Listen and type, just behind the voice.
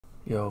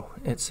Yo,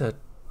 it's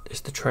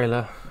the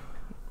trailer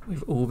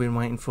we've all been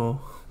waiting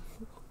for.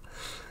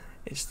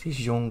 It's the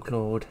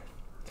Jean-Claude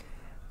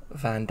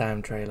Van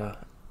Damme trailer.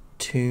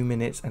 2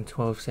 minutes and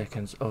 12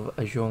 seconds of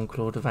a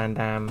Jean-Claude Van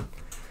Damme.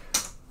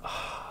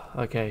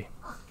 Okay,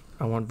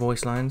 I want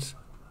voice lines,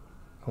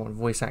 I want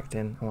voice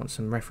acting, I want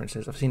some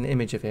references. I've seen the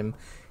image of him.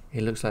 He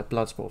looks like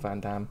Bloodsport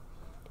Van Damme.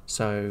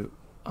 So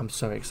I'm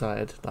so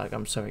excited. Like,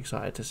 I'm so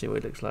excited to see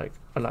what he looks like.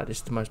 I like this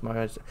the most.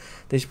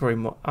 This is probably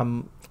more.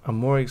 I'm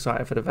more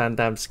excited for the Van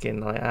Damme skin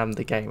than I am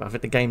the game. I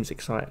think the game's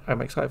excited.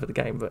 I'm excited for the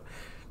game, but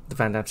the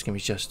Van Damme skin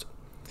is just,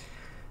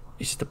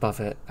 it's just above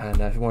it. And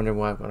if you're wondering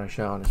why I've got no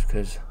shirt on, it's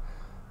because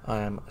I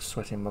am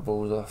sweating my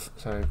balls off.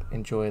 So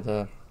enjoy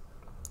the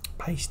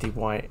pasty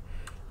white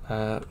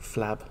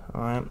flab.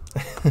 Alright.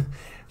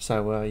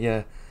 So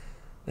yeah,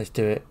 let's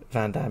do it.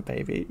 Van Damme,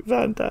 baby.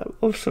 Van Damme.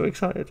 I'm so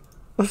excited.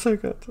 I'm so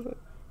good today.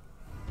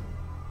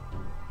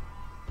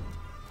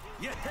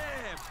 Yeah,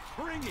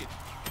 bring it.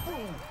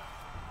 Boom.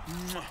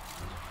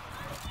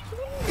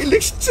 He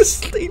looks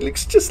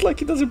just like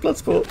he does in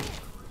Bloodsport.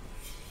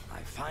 I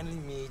finally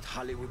meet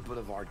Hollywood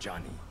Boulevard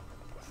Johnny.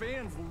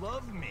 Fans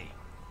love me.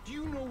 Do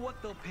you know what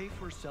they'll pay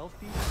for selfies?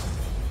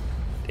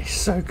 He's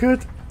so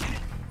good.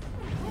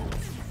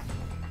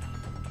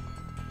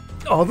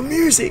 Oh, the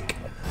music!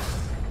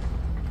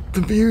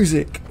 The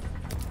music!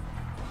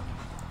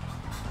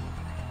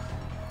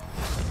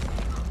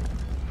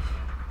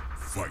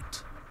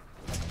 Fight.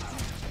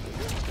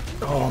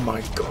 Oh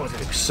my god, it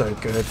looks so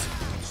good.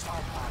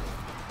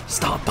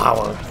 Star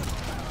power!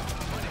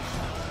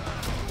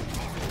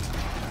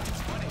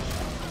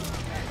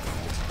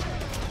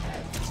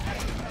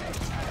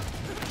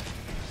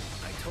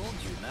 I told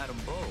you Madame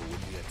Bo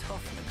would be a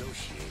tough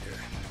negotiator.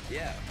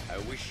 Yeah, I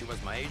wish she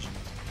was my agent.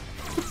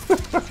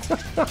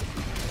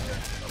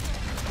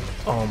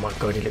 Oh my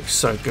god, he looks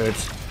so good.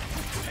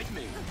 Hit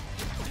me.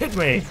 Hit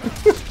me!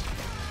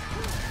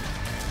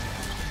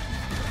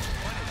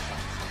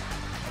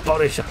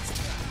 Body shot.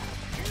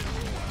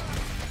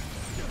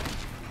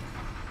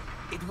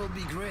 It will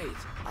be great.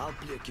 I'll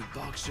play a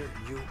kickboxer,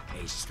 you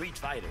a street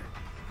fighter.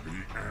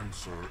 The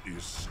answer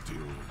is still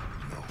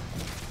no.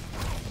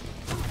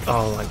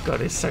 Oh my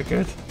god, it's so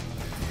good.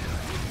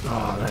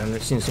 Oh man,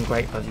 we've seen some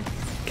great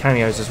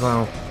cameos as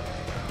well.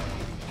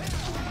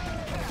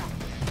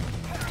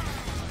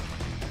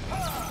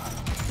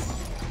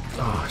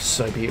 Oh, it's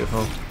so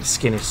beautiful. The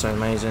skin is so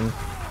amazing.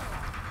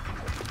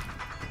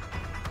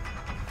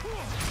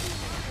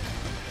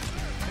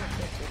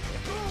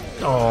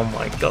 Oh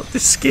my god, the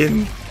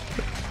skin.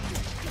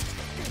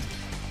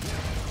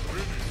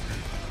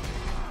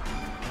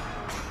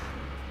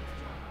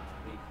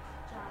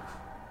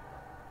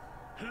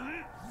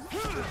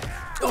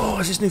 Oh,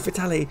 it's his new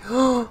fatality.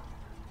 Oh.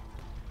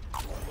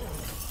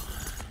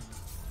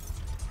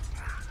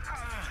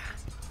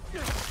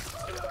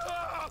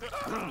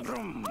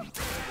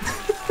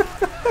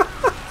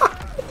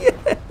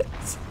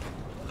 Yes.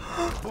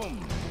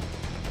 Boom.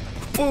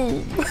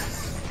 Boom.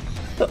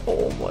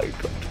 Oh my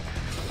god.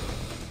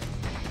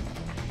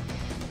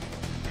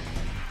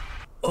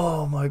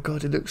 Oh my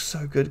god, it looks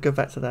so good. Go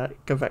back to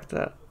that. Go back to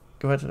that.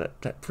 Go back to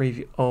that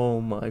preview.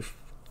 Oh my.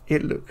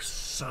 It looks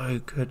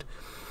so good.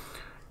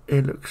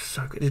 It looks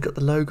so good. He's got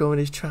the logo on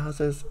his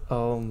trousers.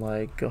 Oh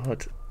my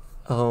god.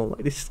 Oh my,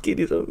 this skin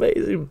is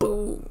amazing.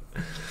 Boom.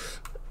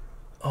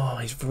 Oh,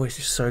 his voice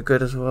is so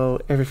good as well.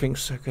 Everything's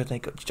so good. They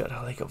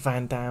got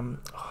Van Damme.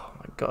 Oh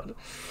my god.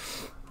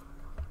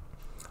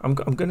 I'm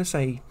gonna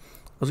say,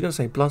 I was gonna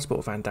say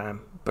Bloodsport Van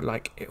Damme, but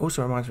like it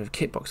also reminds me of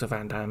Kickboxer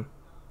Van Damme.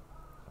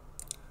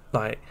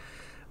 Like,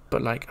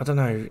 but like I don't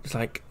know. It's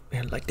like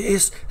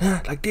this,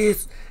 like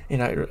this. You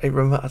know,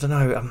 I don't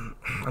know.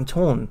 I'm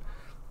torn.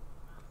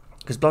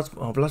 Because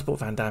Bloodsport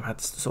Van Damme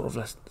had sort of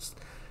less.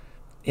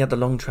 He had the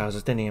long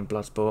trousers, didn't he, in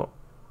Bloodsport?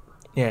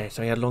 Yeah,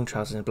 so he had long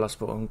trousers in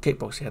Bloodsport, and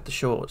Kickbox he had the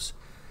shorts.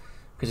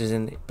 Because he's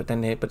in, but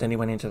then he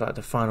went into like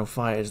the final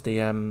fight as the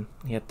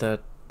he had the.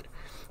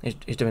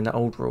 He's doing the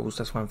old rules.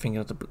 That's why I'm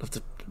thinking of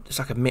the. It's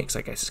like a mix,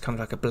 I guess. It's kind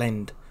of like a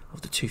blend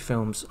of the two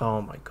films.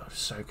 Oh my god,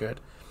 it's so good.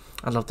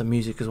 I love the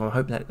music as well. I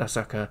hope that's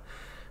like a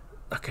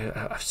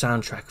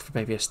soundtrack for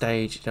maybe a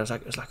stage. It's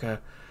like a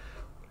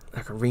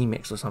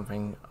remix or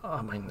something.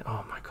 I mean,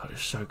 oh my god,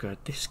 it's so good.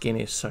 This skin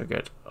is so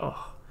good.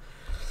 Oh,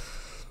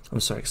 I'm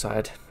so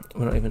excited.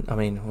 We're not even. I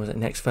mean, was it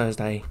next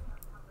Thursday?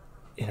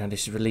 You know,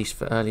 this is released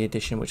for early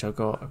edition, which I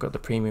got the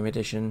premium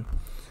edition.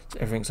 So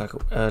everything's like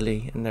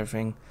early and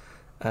everything.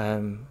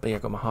 But yeah, I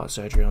got my heart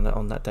surgery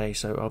on that day,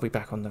 so I'll be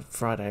back on the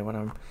Friday when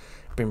I'm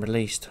been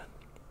released.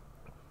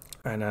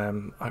 And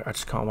I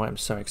just can't wait. I'm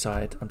so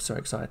excited.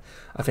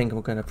 I think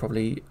I'm going to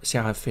probably see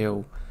how I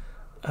feel,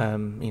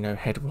 you know,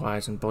 head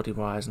wise and body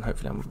wise, and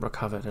hopefully I'm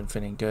recovered and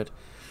feeling good.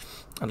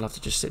 I'd love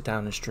to just sit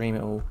down and stream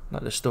it all,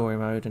 like the story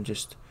mode, and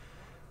just,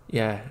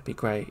 yeah, it'd be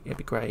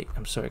great.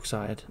 I'm so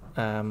excited.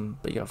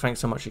 But yeah,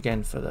 thanks so much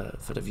again for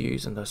the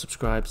views and the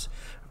subscribes.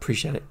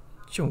 Appreciate it.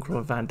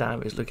 Jean-Claude Van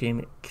Damme is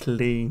looking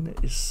clean.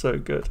 It's so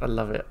good. I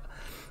love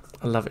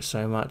it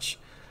so much.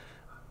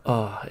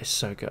 Oh, it's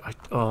so good.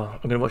 I'm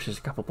gonna watch this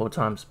a couple more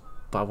times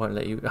but I won't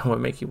let you. I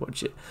won't make you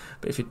watch it.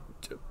 But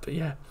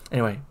yeah.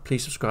 Anyway,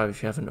 please subscribe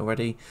if you haven't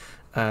already.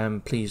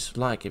 Please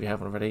like if you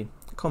haven't already.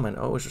 Comment.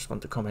 I always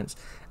respond to comments.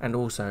 And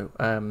also,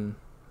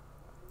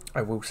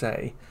 I will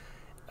say,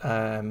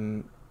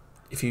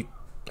 if you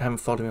haven't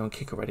followed me on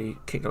Kick already,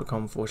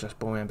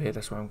 kick.com/boringbeard.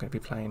 That's where I'm going to be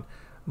playing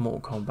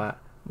Mortal Kombat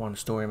 1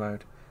 story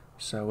mode.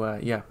 So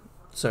yeah,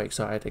 so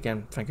excited.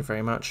 Again, thank you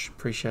very much.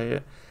 Appreciate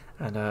it.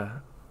 And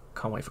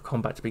can't wait for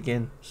combat to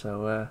begin.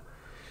 So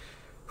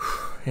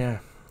yeah,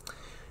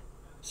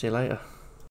 see you later.